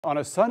On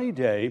a sunny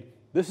day,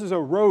 this is a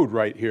road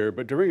right here,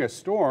 but during a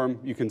storm,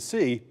 you can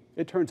see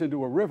it turns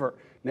into a river.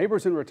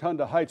 Neighbors in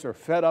Rotonda Heights are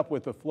fed up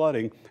with the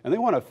flooding, and they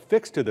want a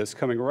fix to this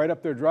coming right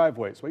up their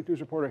driveways. Wake News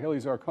reporter Haley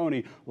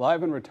Zarconi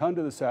live in Rotonda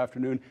this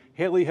afternoon.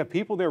 Haley, have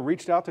people there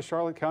reached out to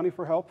Charlotte County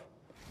for help?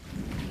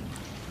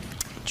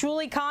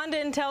 Julie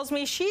Condon tells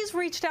me she's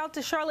reached out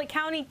to Charlotte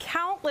County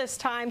countless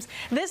times.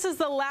 This is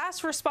the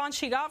last response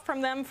she got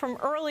from them from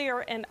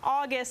earlier in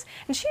August,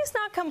 and she's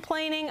not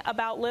complaining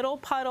about little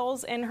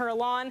puddles in her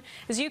lawn.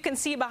 As you can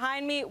see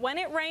behind me, when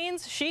it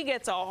rains, she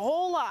gets a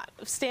whole lot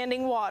of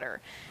standing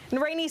water.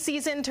 And rainy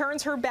season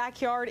turns her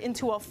backyard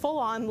into a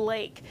full-on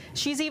lake.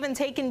 She's even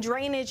taken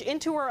drainage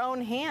into her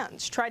own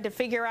hands, tried to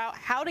figure out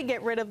how to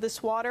get rid of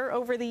this water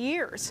over the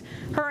years.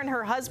 Her and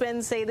her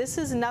husband say this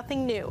is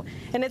nothing new,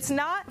 and it's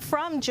not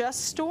from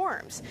just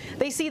storms.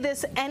 They see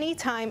this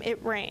anytime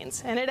it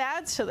rains, and it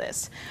adds to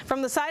this.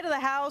 From the side of the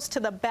house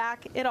to the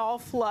back, it all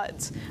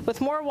floods.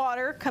 With more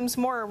water comes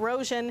more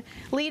erosion,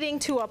 leading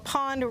to a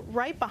pond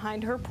right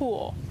behind her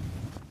pool.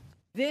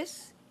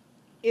 This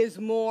is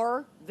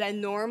more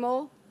than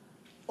normal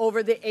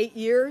over the 8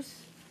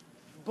 years,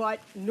 but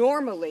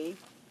normally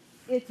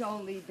it's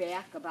only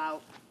back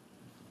about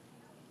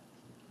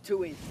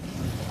 2 inches.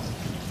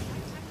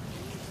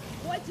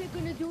 What's it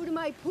going to do to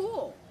my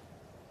pool?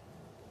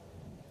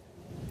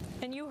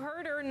 And you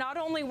heard her, not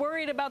only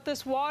worried about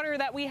this water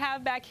that we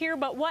have back here,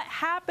 but what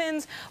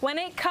happens when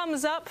it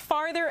comes up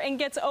farther and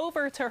gets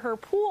over to her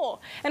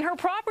pool. And her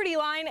property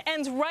line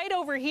ends right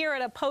over here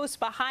at a post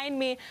behind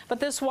me, but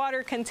this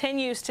water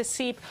continues to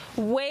seep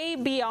way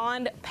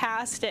beyond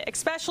past it,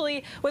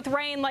 especially with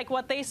rain like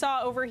what they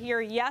saw over here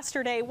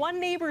yesterday.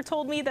 One neighbor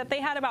told me that they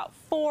had about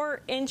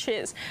 4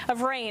 inches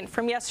of rain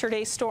from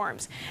yesterday's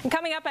storms. And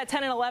coming up at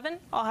 10 and 11,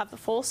 I'll have the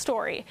full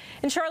story.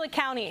 In Charlotte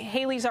County,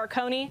 Haley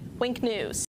Zarconi, Wink News.